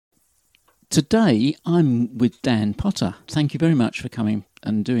Today, I'm with Dan Potter. Thank you very much for coming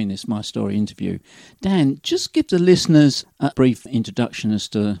and doing this My Story interview. Dan, just give the listeners a brief introduction as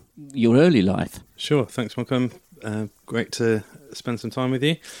to your early life. Sure, thanks, Malcolm. Great to spend some time with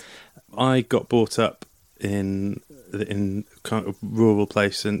you. I got brought up in kind of rural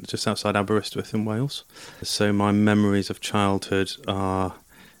place and just outside Aberystwyth in Wales. So my memories of childhood are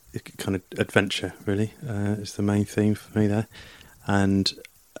kind of adventure, really, is the main theme for me there. And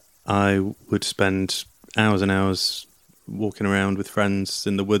I would spend hours and hours walking around with friends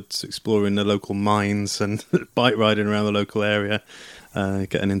in the woods, exploring the local mines and bike riding around the local area,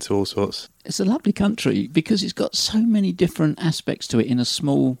 getting into all sorts. It's a lovely country because it's got so many different aspects to it in a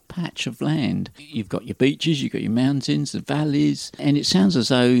small patch of land. You've got your beaches, you've got your mountains, the valleys, and it sounds as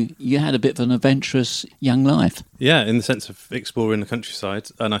though you had a bit of an adventurous young life. Yeah, in the sense of exploring the countryside,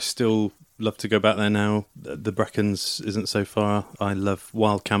 and I still love to go back there now. The Brecons isn't so far. I love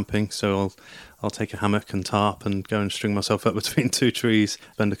wild camping, so I'll take a hammock and tarp and go and string myself up between two trees,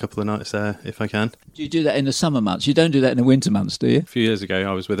 spend a couple of nights there if I can. Do you do that in the summer months? You don't do that in the winter months, do you? A few years ago,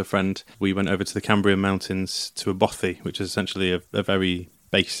 I was with a friend. We went over to the Cambrian Mountains to a bothy, which is essentially a very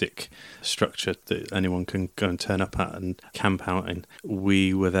basic structure that anyone can go and turn up at and camp out in.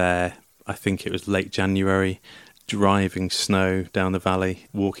 We were there, I think it was late January, driving snow down the valley,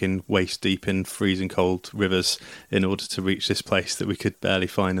 walking waist deep in freezing cold rivers in order to reach this place that we could barely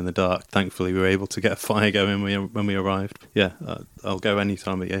find in the dark. Thankfully, we were able to get a fire going when we arrived. Yeah, I'll go any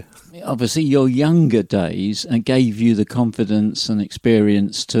time of year. Obviously, your younger days gave you the confidence and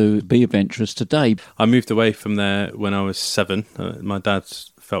experience to be adventurous today. I moved away from there when I was 7. My dad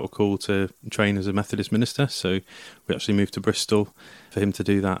felt a call to train as a Methodist minister, so we actually moved to Bristol for him to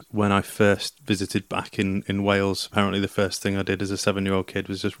do that. When I first visited back in Wales, apparently the first thing I did as a 7-year-old kid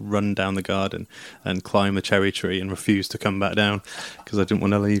was just run down the garden and climb a cherry tree and refuse to come back down because I didn't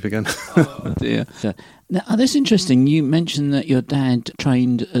want to leave again. Oh dear. Now, that's interesting. You mentioned that your dad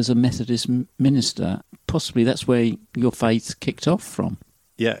trained as a Methodist minister. Possibly that's where your faith kicked off from.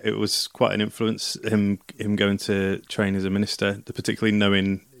 Yeah, it was quite an influence, him going to train as a minister, particularly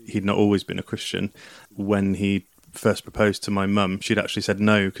knowing he'd not always been a Christian. When he first proposed to my mum, she'd actually said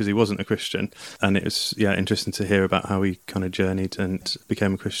no because he wasn't a Christian. And it was interesting to hear about how he kind of journeyed and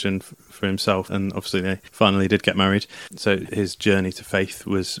became a Christian for himself. And obviously they finally did get married. So his journey to faith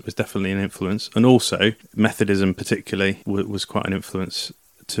was definitely an influence. And also Methodism particularly was quite an influence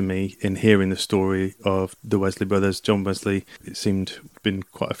to me in hearing the story of the Wesley brothers. John Wesley, it seemed, been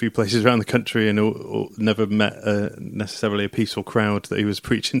quite a few places around the country and never met necessarily a peaceful crowd that he was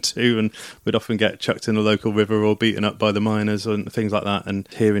preaching to, and would often get chucked in a local river or beaten up by the miners and things like that. And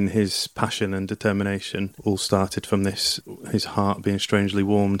hearing his passion and determination all started from this, his heart being strangely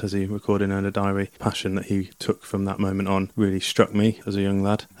warmed, as he recorded in a diary. Passion that he took from that moment on really struck me as a young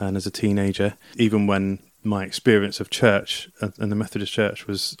lad and as a teenager. Even when my experience of church and the Methodist Church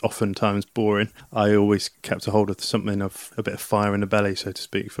was oftentimes boring, I always kept a hold of something of a bit of fire in the belly, so to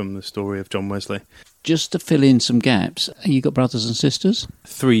speak, from the story of John Wesley. Just to fill in some gaps, you got brothers and sisters?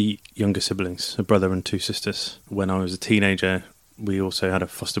 3 younger siblings, a brother and 2 sisters. When I was a teenager, we also had a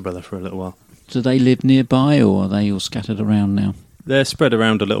foster brother for a little while. Do they live nearby or are they all scattered around now? They're spread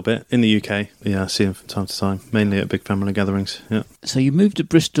around a little bit in the UK. Yeah, I see them from time to time, mainly at big family gatherings. Yeah. So you moved to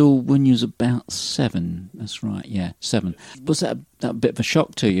Bristol when you was about 7. That's right, yeah, 7. Was that a bit of a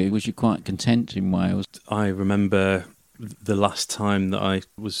shock to you? Was you quite content in Wales? I remember the last time that I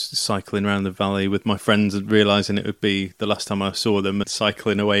was cycling around the valley with my friends and realising it would be the last time I saw them,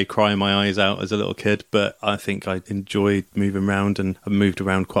 cycling away, crying my eyes out as a little kid. But I think I enjoyed moving around, and I moved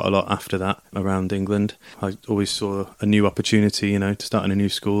around quite a lot after that around England. I always saw a new opportunity, to start in a new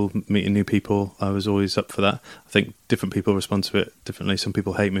school, meeting new people. I was always up for that. I think different people respond to it differently. Some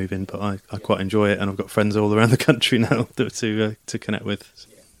people hate moving, but I quite enjoy it, and I've got friends all around the country now to connect with.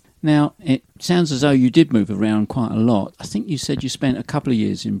 Now, it sounds as though you did move around quite a lot. I think you said you spent a couple of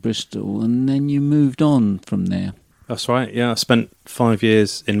years in Bristol and then you moved on from there. That's right, yeah. I spent 5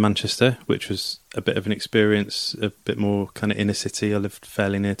 years in Manchester, which was a bit of an experience, a bit more kind of inner city. I lived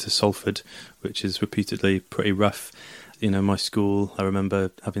fairly near to Salford, which is reputedly pretty rough. My school, I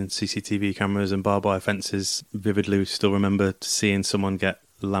remember having CCTV cameras and barbed wire fences. Vividly still remember seeing someone get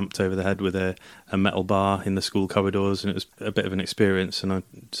lamped over the head with a metal bar in the school corridors, and it was a bit of an experience, and I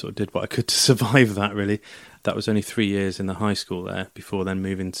sort of did what I could to survive that, really. That was only 3 years in the high school there before then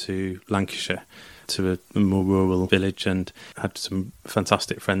moving to Lancashire, to a more rural village, and had some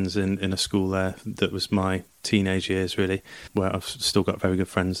fantastic friends in a school there that was my teenage years, really, where I've still got very good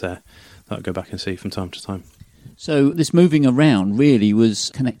friends there that I go back and see from time to time. So this moving around really was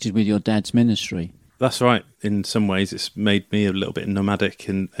connected with your dad's ministry? That's right. In some ways, it's made me a little bit nomadic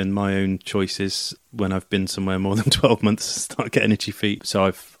in my own choices. When I've been somewhere more than 12 months, start getting itchy feet.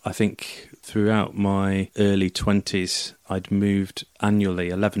 So I think throughout my early 20s, I'd moved annually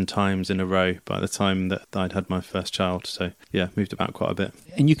 11 times in a row by the time that I'd had my first child. So yeah, moved about quite a bit.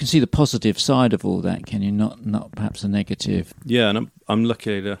 And you can see the positive side of all that, can you? Not perhaps the negative. Yeah, and I'm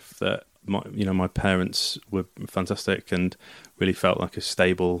lucky enough that my parents were fantastic and really felt like a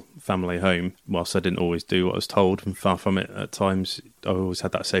stable family home. Whilst I didn't always do what I was told, and far from it at times, I always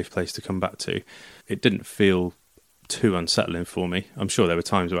had that safe place to come back to. It didn't feel too unsettling for me. I'm sure there were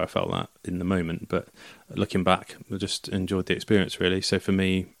times where I felt that in the moment, but looking back, I just enjoyed the experience really. So for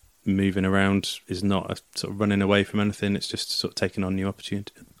me, moving around is not a sort of running away from anything, it's just sort of taking on new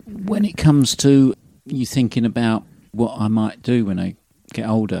opportunities. When it comes to you thinking about what I might do when I get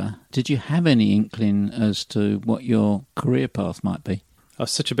older, did you have any inkling as to what your career path might be?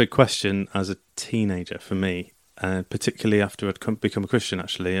 That's such a big question as a teenager for me, particularly after I'd become a Christian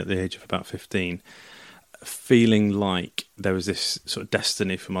actually at the age of about 15. Feeling like there was this sort of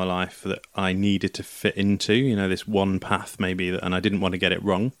destiny for my life that I needed to fit into, this one path maybe, and I didn't want to get it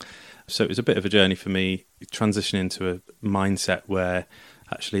wrong. So it was a bit of a journey for me, transitioning into a mindset where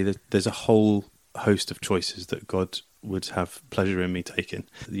actually there's a whole host of choices that God would have pleasure in me taking.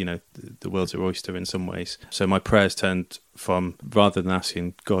 The world's an oyster in some ways. So my prayers turned from, rather than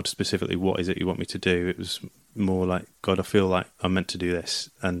asking God specifically, what is it you want me to do, it was more like, God, I feel like I'm meant to do this,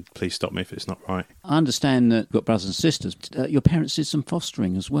 and please stop me if it's not right. I understand that you've got brothers and sisters. Your parents did some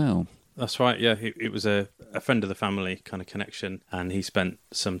fostering as well. That's right, yeah. It was a friend of the family kind of connection, and he spent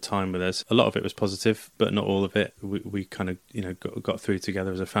some time with us. A lot of it was positive, but not all of it. We kind of, got through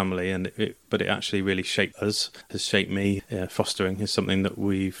together as a family, but it actually really shaped us, has shaped me. Fostering is something that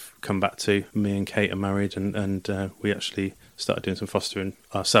we've come back to. Me and Kate are married, and we actually started doing some fostering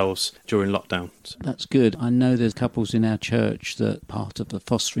ourselves during lockdown. That's good. I know there's couples in our church that are part of the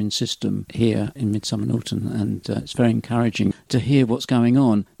fostering system here in Midsummer Norton, and it's very encouraging to hear what's going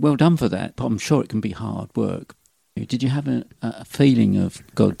on. Well done for that, but I'm sure it can be hard work. Did you have a feeling of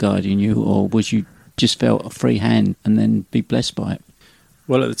God guiding you, or was you just felt a free hand and then be blessed by it?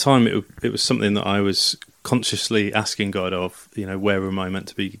 Well, at the time, it was something that I was consciously asking God of, where am I meant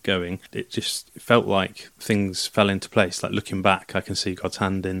to be going? It just felt like things fell into place. Like looking back, I can see God's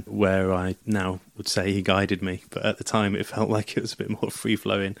hand in where I now would say he guided me. But at the time, it felt like it was a bit more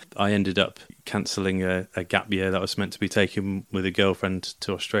free-flowing. I ended up cancelling a gap year that was meant to be taken with a girlfriend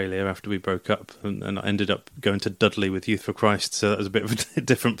to Australia after we broke up. And I ended up going to Dudley with Youth for Christ. So that was a bit of a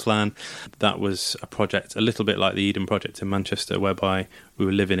different plan. That was a project, a little bit like the Eden Project in Manchester, whereby we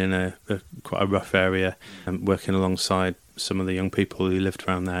were living in quite a rough area and working alongside some of the young people who lived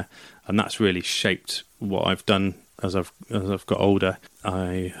around there. And that's really shaped what I've done as I've got older.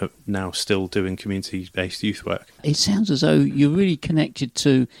 I am now still doing community-based youth work. It sounds as though you're really connected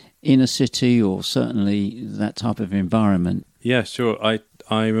to inner city, or certainly that type of environment. Yeah, sure.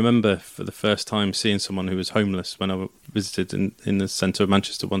 I remember for the first time seeing someone who was homeless when I visited in the centre of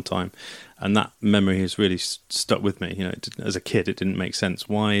Manchester one time, and that memory has really stuck with me. As a kid, it didn't make sense.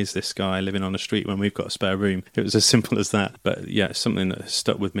 Why is this guy living on the street when we've got a spare room? It was as simple as that. But yeah, it's something that has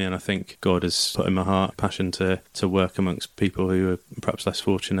stuck with me, and I think God has put in my heart a passion to work amongst people who are perhaps less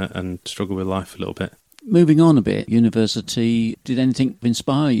fortunate and struggle with life a little bit. Moving on a bit, university, did anything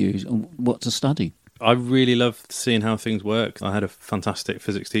inspire you on what to study? I really loved seeing how things work. I had a fantastic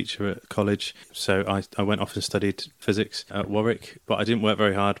physics teacher at college, so I went off and studied physics at Warwick, but I didn't work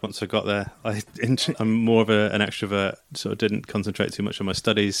very hard once I got there. I'm more of an extrovert, so I didn't concentrate too much on my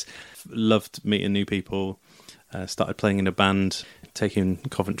studies. Loved meeting new people, started playing in a band, taking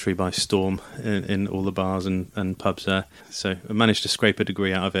Coventry by storm in all the bars and pubs there. So I managed to scrape a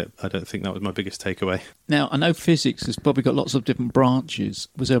degree out of it. I don't think that was my biggest takeaway. Now, I know physics has probably got lots of different branches.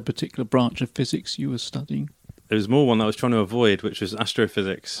 Was there a particular branch of physics you were studying? There was more one that I was trying to avoid, which was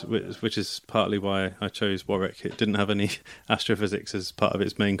astrophysics, which is partly why I chose Warwick. It didn't have any astrophysics as part of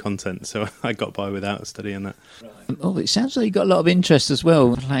its main content, so I got by without studying that. Oh, it sounds like you've got a lot of interest as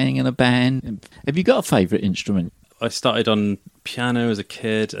well, playing in a band. Have you got a favourite instrument? I started on piano as a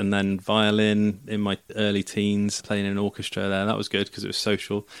kid, and then violin in my early teens, playing in an orchestra there. That was good because it was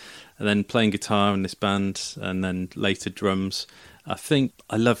social. And then playing guitar in this band, and then later drums. I think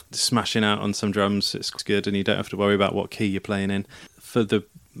I love smashing out on some drums. It's good, and you don't have to worry about what key you're playing in. For the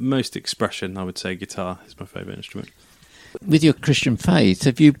most expression, I would say guitar is my favourite instrument. With your Christian faith,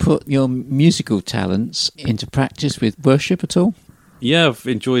 have you put your musical talents into practice with worship at all? Yeah, I've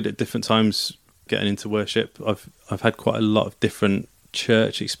enjoyed at different times getting into worship. I've had quite a lot of different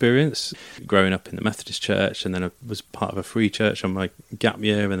church experience. Growing up in the Methodist church, and then I was part of a free church on my gap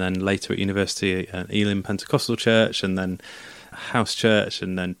year, and then later at university at Elim Pentecostal Church, and then house church,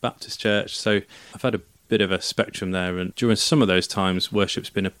 and then Baptist church. So I've had a bit of a spectrum there, and during some of those times worship's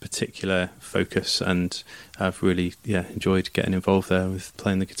been a particular focus, and I've really enjoyed getting involved there with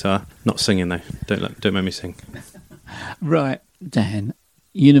playing the guitar. Not singing though, don't make me sing. Right, Dan,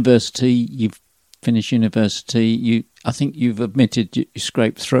 university, you've finished university, I think you've admitted you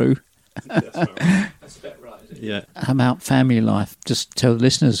scraped through. That's right. That's about right, isn't it? Yeah. How about family life? Just tell the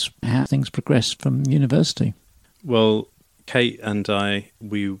listeners how things progressed from university. Well, Kate and I,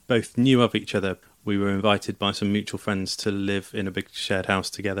 we both knew of each other. We were invited by some mutual friends to live in a big shared house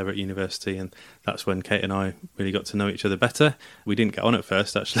together at university, and that's when Kate and I really got to know each other better. We didn't get on at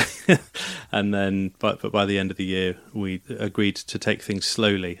first, actually, and then, but by the end of the year, we agreed to take things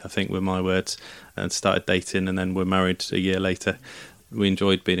slowly, I think were my words, and started dating, and then were married a year later. We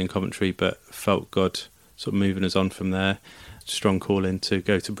enjoyed being in Coventry, but felt God sort of moving us on from there. Strong calling to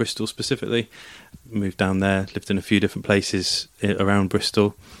go to Bristol specifically. Moved down there, lived in a few different places around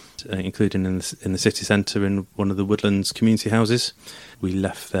Bristol, including in the city centre in one of the Woodlands community houses. We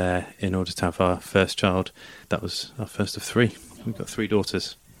left there in order to have our first child. That was our first of three. We've got 3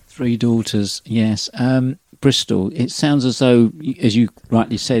 daughters. 3 daughters, yes. Bristol, it sounds as though, as you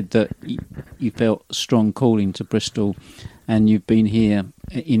rightly said, that you felt a strong calling to Bristol, and you've been here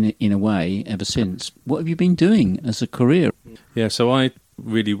in a way ever since. What have you been doing as a career? Yeah, so I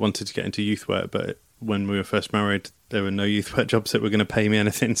really wanted to get into youth work, but when we were first married, there were no youth work jobs that were going to pay me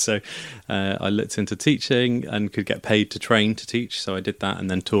anything. So I looked into teaching and could get paid to train to teach. So I did that and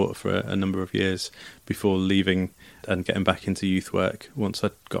then taught for a number of years before leaving and getting back into youth work once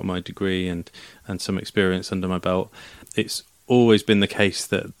I'd got my degree and some experience under my belt. It's always been the case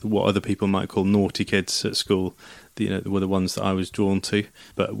that what other people might call naughty kids at school, were the ones that I was drawn to,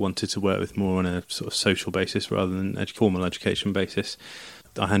 but wanted to work with more on a sort of social basis rather than formal education basis.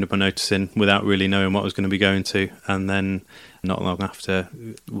 I handed my notice in without really knowing what I was going to be going to, and then not long after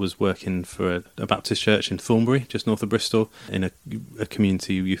was working for a Baptist church in Thornbury, just north of Bristol, in a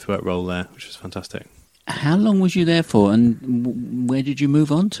community youth work role there, which was fantastic. How long was you there for, and where did you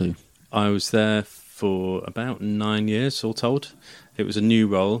move on to? I was there for about 9 years, all told. It was a new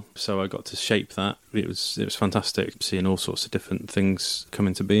role, so I got to shape that. It was fantastic, seeing all sorts of different things come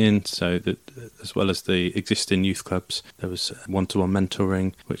into being. So that, as well as the existing youth clubs, there was one-to-one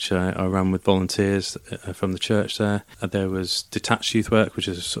mentoring, which I ran with volunteers from the church there. There was detached youth work, which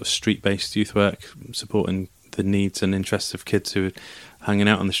is a sort of street-based youth work, supporting the needs and interests of kids who are hanging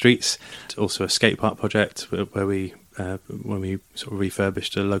out on the streets. Also a skate park project where we when we sort of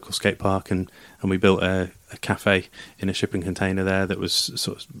refurbished a local skate park and we built a cafe in a shipping container there that was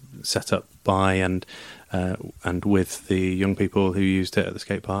sort of set up by and with the young people who used it at the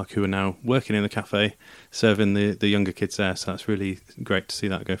skate park, who are now working in the cafe, serving the younger kids there. So that's really great to see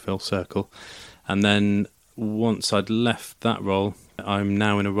that go full circle. And then once I'd left that role, I'm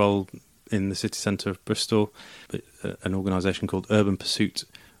now in a role in the city centre of Bristol, an organisation called Urban Pursuit,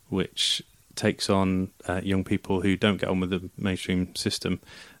 which takes on young people who don't get on with the mainstream system,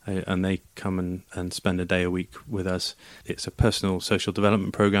 and they come and spend a day a week with us. It's a personal social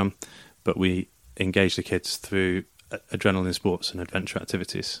development programme, but we engage the kids through adrenaline sports and adventure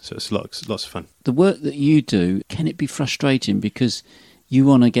activities, so it's lots of fun. The work that you do, can it be frustrating because you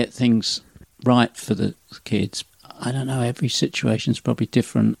want to get things right for the kids? I don't know, every situation's probably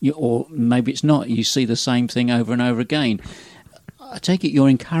different, or maybe it's not. You see the same thing over and over again. I take it you're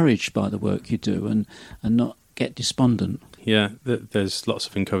encouraged by the work you do and not get despondent. Yeah, there's lots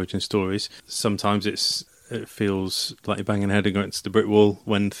of encouraging stories. Sometimes it feels like you're banging your head against the brick wall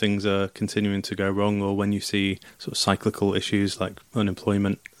when things are continuing to go wrong, or when you see sort of cyclical issues like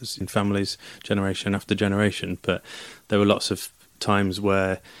unemployment in families generation after generation. But there were lots of times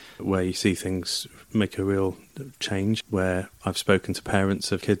where you see things make a real change, where I've spoken to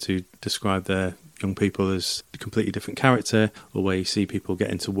parents of kids who describe their young people as a completely different character, or where you see people get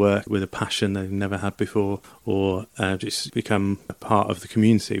into work with a passion they've never had before, or just become a part of the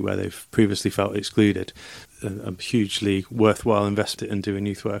community where they've previously felt excluded. A hugely worthwhile investment in doing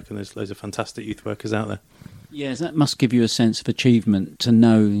youth work, and there's loads of fantastic youth workers out there. Yes, that must give you a sense of achievement to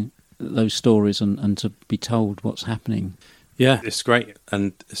know those stories and to be told what's happening. Yeah, it's great,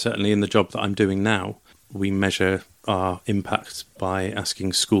 and certainly in the job that I'm doing now, we measure our impact by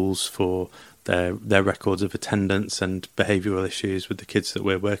asking schools for their records of attendance and behavioural issues with the kids that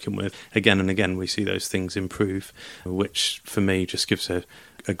we're working with. Again and again, we see those things improve, which for me just gives a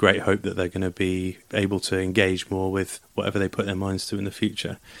great hope that they're going to be able to engage more with whatever they put their minds to in the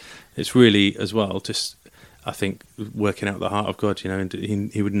future. It's really, as well, just I think working out the heart of God, and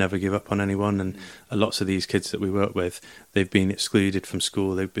he would never give up on anyone. And lots of these kids that we work with, they've been excluded from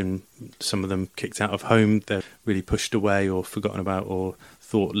school. Some of them kicked out of home. They're really pushed away or forgotten about or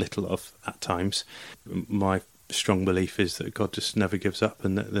thought little of at times. My strong belief is that God just never gives up,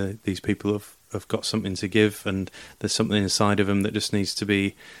 and that these people have got something to give, and there's something inside of them that just needs to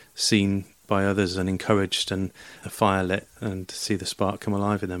be seen by others and encouraged, and a fire lit, and to see the spark come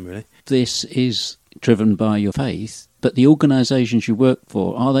alive in them, really. This is driven by your faith, but the organisations you work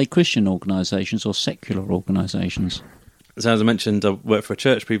for, are they Christian organisations or secular organisations? So as I mentioned, I worked for a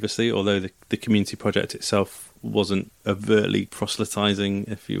church previously, although the community project itself wasn't overtly proselytising,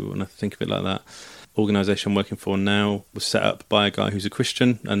 if you want to think of it like that. Organisation I'm working for now was set up by a guy who's a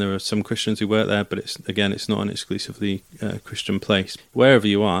Christian, and there are some Christians who work there, but it's not an exclusively Christian place. Wherever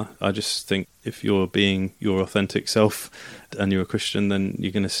you are, I just think if you're being your authentic self and you're a Christian, then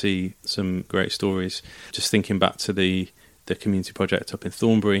you're going to see some great stories. Just thinking back to the community project up in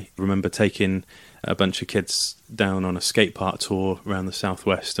Thornbury, I remember taking a bunch of kids down on a skate park tour around the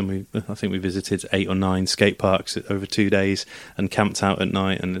southwest, and I think we visited 8 or 9 skate parks over 2 days and camped out at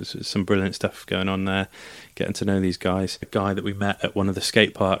night, and there's some brilliant stuff going on there, getting to know these guys. A guy that we met at one of the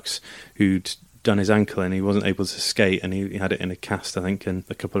skate parks who'd done his ankle and he wasn't able to skate, and he had it in a cast, I think, and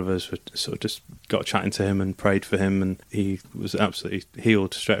a couple of us were sort of just got chatting to him and prayed for him, and he was absolutely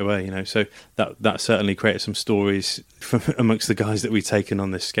healed straight away, so that certainly created some stories from amongst the guys that we'd taken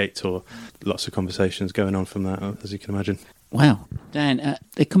on this skate tour. Lots of conversations going on from that, as you can imagine. Wow. Dan,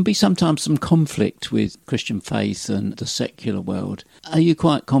 there can be sometimes some conflict with Christian faith and the secular world. Are you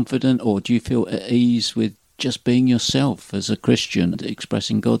quite confident, or do you feel at ease with just being yourself as a Christian,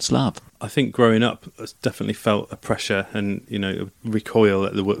 expressing God's love? I think growing up, I definitely felt a pressure and, recoil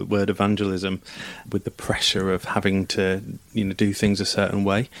at the word evangelism, with the pressure of having to, do things a certain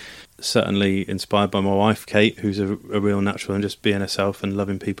way. Certainly inspired by my wife, Kate, who's a real natural and just being herself and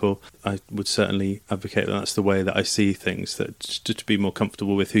loving people. I would certainly advocate that that's the way that I see things, that just to be more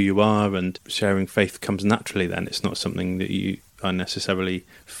comfortable with who you are, and sharing faith comes naturally then. It's not something that I necessarily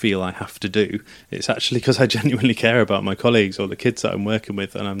feel I have to do. It's actually because I genuinely care about my colleagues or the kids that I'm working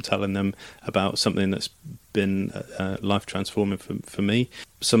with, and I'm telling them about something that's been life transforming for me.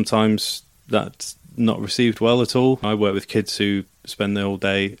 Sometimes that's not received well at all. I work with kids who spend the whole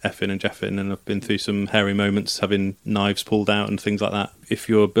day effing and jeffing, and I've been through some hairy moments, having knives pulled out and things like that. If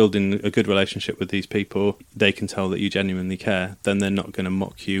you're building a good relationship with these people, they can tell that you genuinely care. Then they're not going to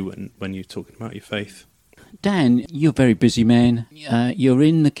mock you when you're talking about your faith. Dan, you're a very busy man. You're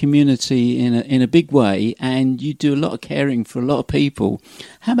in the community in a big way, and you do a lot of caring for a lot of people.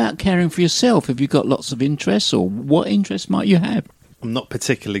 How about caring for yourself? Have you got lots of interests, or what interests might you have? I'm not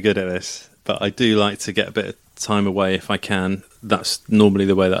particularly good at this, but I do like to get a bit of time away if I can. That's normally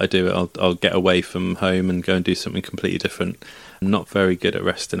the way that I do it. I'll get away from home and go and do something completely different. I'm not very good at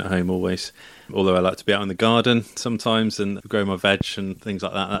resting at home always, although I like to be out in the garden sometimes and grow my veg and things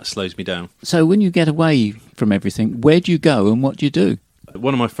like that. That slows me down. So when you get away from everything, where do you go and what do you do?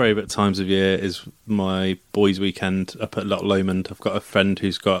 One of my favourite times of year is my boys' weekend up at Loch Lomond. I've got a friend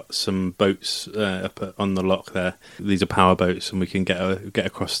who's got some boats on the loch there. These are power boats, and we can get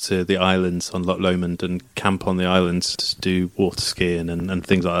across to the islands on Loch Lomond and camp on the islands to do water skiing and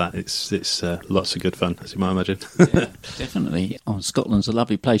things like that. It's lots of good fun, as you might imagine. Yeah, definitely. Scotland's a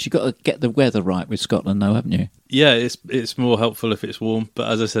lovely place. You've got to get the weather right with Scotland, though, haven't you? Yeah, it's more helpful if it's warm, but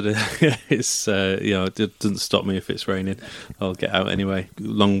as I said, it's it doesn't stop me if it's raining. I'll get out anyway.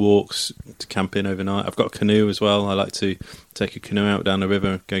 Long walks to camp in overnight. I've got a canoe as well. I like to take a canoe out down the river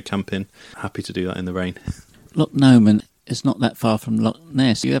and go camping. Happy to do that in the rain. Loch Lomond is not that far from Loch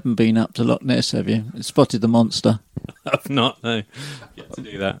Ness. You haven't been up to Loch Ness, have you? Spotted the monster? I've not, no. Yet to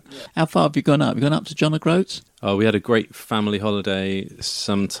do that. How far have you gone up? Have you gone up to John O'Groats? Oh, we had a great family holiday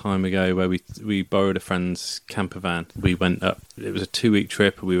some time ago where we borrowed a friend's camper van. We went up. It was a 2-week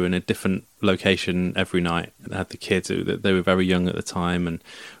trip. We were in a different location every night. I had the kids. They were very young at the time, and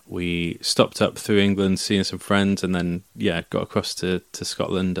we stopped up through England, seeing some friends, and then got across to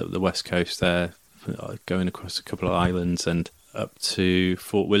Scotland up the west coast there, going across a couple of islands and up to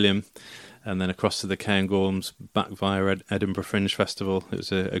Fort William, and then across to the Cairngorms, back via Edinburgh Fringe Festival. It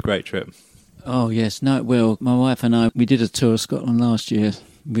was a great trip. Oh, yes. No, it will. My wife and I, we did a tour of Scotland last year.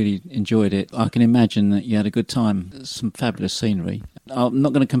 Really enjoyed it. I can imagine that you had a good time. Some fabulous scenery. I'm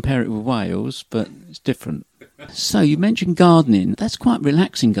not going to compare it with Wales, but it's different. So you mentioned gardening. That's quite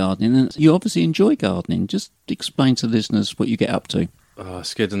relaxing, gardening, and you obviously enjoy gardening. Just explain to listeners what you get up to. Oh,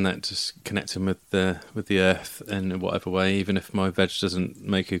 it's good, isn't it? Just connecting with the earth in whatever way, even if my veg doesn't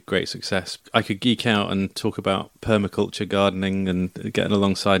make a great success. I could geek out and talk about permaculture gardening and getting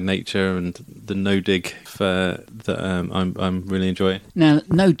alongside nature and the no dig that I'm really enjoying. Now,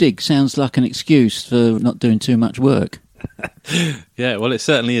 no dig sounds like an excuse for not doing too much work. Yeah, well, it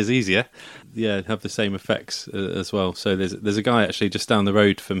certainly is easier. Yeah, have the same effects as well. So there's a guy actually just down the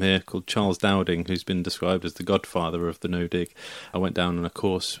road from here called Charles Dowding, who's been described as the godfather of the no dig. I went down on a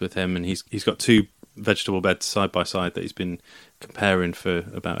course with him, and he's got two vegetable beds side by side that he's been comparing for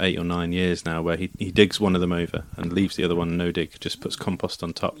about 8 or 9 years now, where he digs one of them over and leaves the other one no dig, just puts compost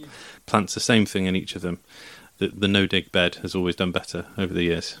on top, plants the same thing in each of them. The no dig bed has always done better over the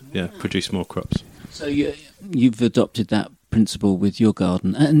years. Yeah, produce more crops. So you've adopted that principle with your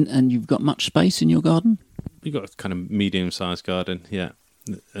garden, and you've got much space in your garden? You've got a kind of medium-sized garden, yeah,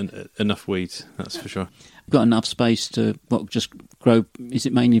 and enough weeds, that's for sure. You've got enough space to just grow. Is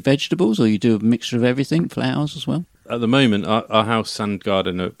it mainly vegetables, or you do a mixture of everything, flowers as well? At the moment, our house and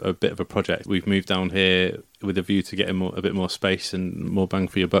garden are a bit of a project. We've moved down here with a view to getting a bit more space and more bang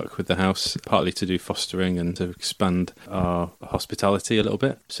for your buck with the house, partly to do fostering and to expand our hospitality a little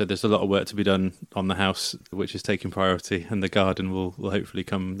bit. So there's a lot of work to be done on the house, which is taking priority, and the garden will hopefully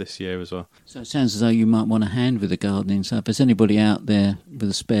come this year as well. So it sounds as though you might want a hand with the gardening. So if there's anybody out there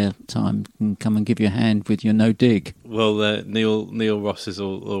with a spare time, can come and give you a hand with your no dig. Well, Neil Ross has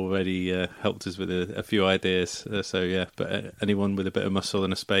already helped us with a few ideas. So yeah, but anyone with a bit of muscle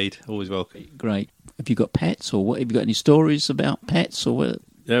and a spade, always welcome. Great. Have you got pets, or what? Have you got any stories about pets, or what?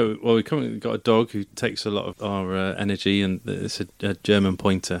 Yeah, well, we've got a dog who takes a lot of our energy, and it's a German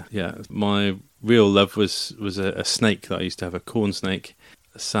pointer. Yeah, my real love was a snake that I used to have, a corn snake.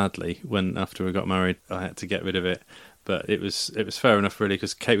 Sadly, after we got married, I had to get rid of it. But it was fair enough, really,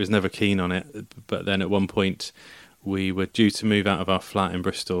 because Kate was never keen on it. But then at one point, we were due to move out of our flat in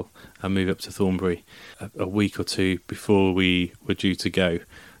Bristol and move up to Thornbury. A week or two before we were due to go,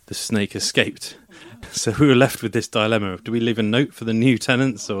 the snake escaped. So we were left with this dilemma: do we leave a note for the new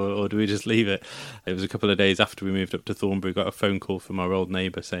tenants, or do we just leave it? It was a couple of days after we moved up to Thornbury, got a phone call from our old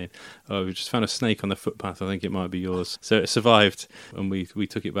neighbour saying, "Oh, we just found a snake on the footpath. I think it might be yours." So it survived, and we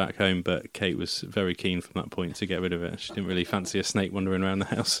took it back home. But Kate was very keen from that point to get rid of it. She didn't really fancy a snake wandering around the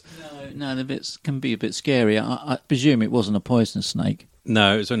house. No, the bits can be a bit scary. I presume it wasn't a poisonous snake.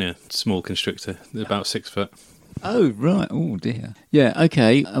 No, it was only a small constrictor, about 6 foot. Oh, right. Oh, dear. Yeah,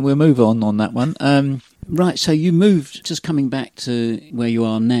 okay. We'll move on that one. Right, so you moved, just coming back to where you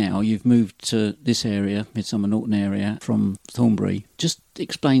are now, you've moved to this area, Midsummer Norton area, from Thornbury. Just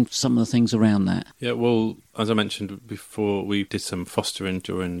explain some of the things around that. Yeah, well, as I mentioned before, we did some fostering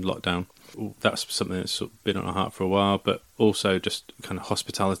during lockdown. That's something that's sort of been on our heart for a while, but also just kind of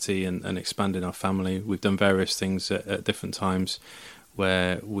hospitality and expanding our family. We've done various things at different times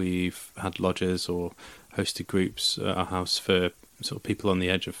where we've had lodges or hosted groups at our house for sort of people on the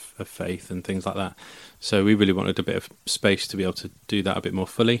edge of faith and things like that. So we really wanted a bit of space to be able to do that a bit more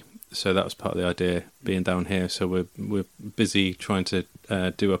fully. So that was part of the idea, being down here. So we're busy trying to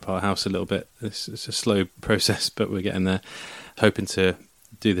do up our house a little bit. It's a slow process, but we're getting there. Hoping to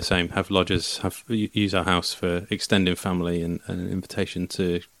do the same, have lodges, use our house for extending family and an invitation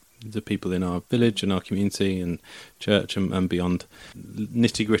to the people in our village and our community and church and beyond.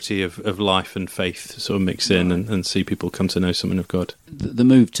 Nitty-gritty of life and faith sort of mix in and see people come to know something of God. The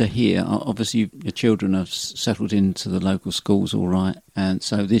move to here, obviously your children have settled into the local schools all right, and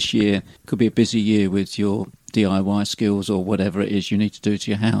so this year could be a busy year with your DIY skills or whatever it is you need to do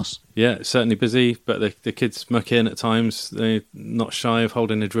to your house. Yeah, it's certainly busy, but the kids muck in at times. They're not shy of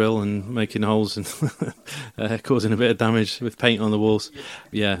holding a drill and making holes and causing a bit of damage with paint on the walls.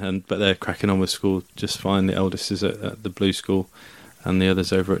 Yeah, but they're cracking on with school just fine. The eldest is at the Blue School and the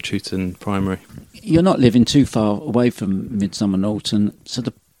others over at Chewton Primary. You're not living too far away from Midsummer Norton, so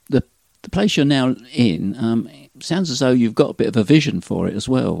the place you're now in sounds as though you've got a bit of a vision for it as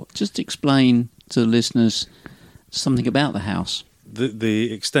well. Just explain to the listeners something about the house.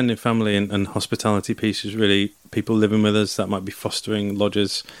 The extended family and hospitality piece is really people living with us. That might be fostering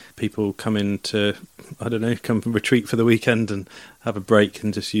lodges, people coming to, come retreat for the weekend and have a break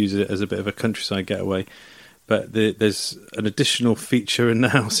and just use it as a bit of a countryside getaway. But there's an additional feature in the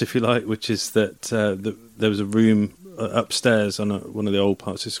house, if you like, which is that there was a room upstairs on one of the old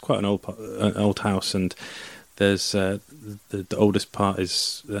parts. It's quite an old house, and there's the oldest part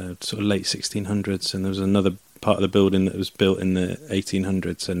is sort of late 1600s, and there was another part of the building that was built in the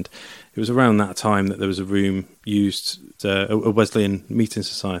 1800s, and it was around that time that there was a room used, a Wesleyan meeting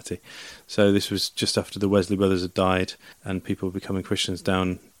society. So this was just after the Wesley brothers had died and people were becoming Christians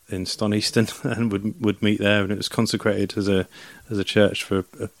down in Ston Easton and would meet there, and it was consecrated as a church for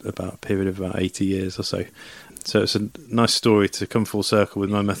about a period of about 80 years or so. So it's a nice story to come full circle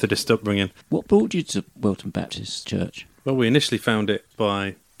with my Methodist upbringing. What brought you to Welton Baptist Church? Well, we initially found it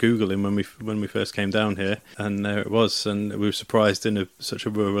by Googling when we first came down here, and there it was, and we were surprised in such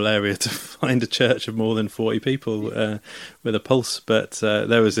a rural area to find a church of more than 40 people with a pulse. But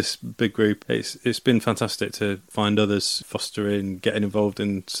there was this big group. It's been fantastic to find others fostering, getting involved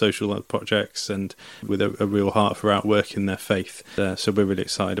in social projects, and with a real heart for outworking their faith. So we're really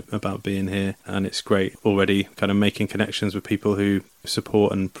excited about being here, and it's great already kind of making connections with people who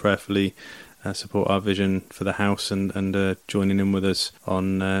support and prayerfully support our vision for the house, and joining in with us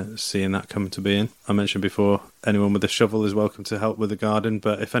on seeing that come to being. I mentioned before, anyone with a shovel is welcome to help with the garden,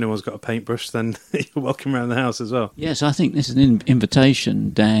 but if anyone's got a paintbrush, then you're welcome around the house as well. Yes, I think this is an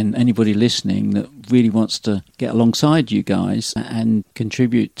invitation, Dan, anybody listening that really wants to get alongside you guys and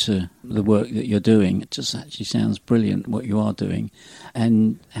contribute to the work that you're doing. It just actually sounds brilliant what you are doing,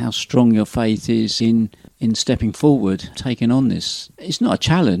 and how strong your faith is in stepping forward, taking on this. It's not a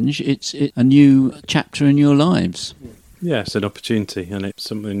challenge, it's a new chapter in your lives. Yeah, it's an opportunity, and it's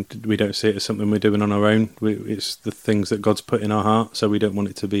something, we don't see it as something we're doing on our own. It's the things that God's put in our heart, so we don't want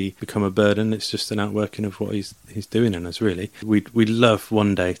it to become a burden. It's just an outworking of what He's doing in us, really. We'd love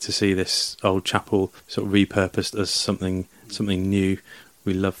one day to see this old chapel sort of repurposed as something new.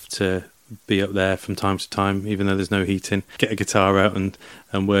 We love to be up there from time to time, even though there's no heating, get a guitar out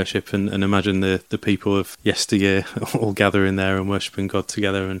and worship, and imagine the people of yesteryear all gathering there and worshipping God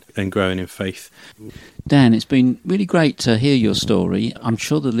together and growing in faith. Dan, it's been really great to hear your story. I'm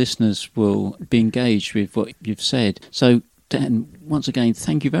sure the listeners will be engaged with what you've said. So, Dan, once again,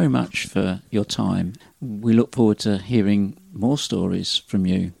 thank you very much for your time. We look forward to hearing more stories from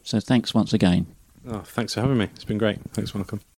you. So thanks once again. Oh, thanks for having me. It's been great. Thanks, Malcolm.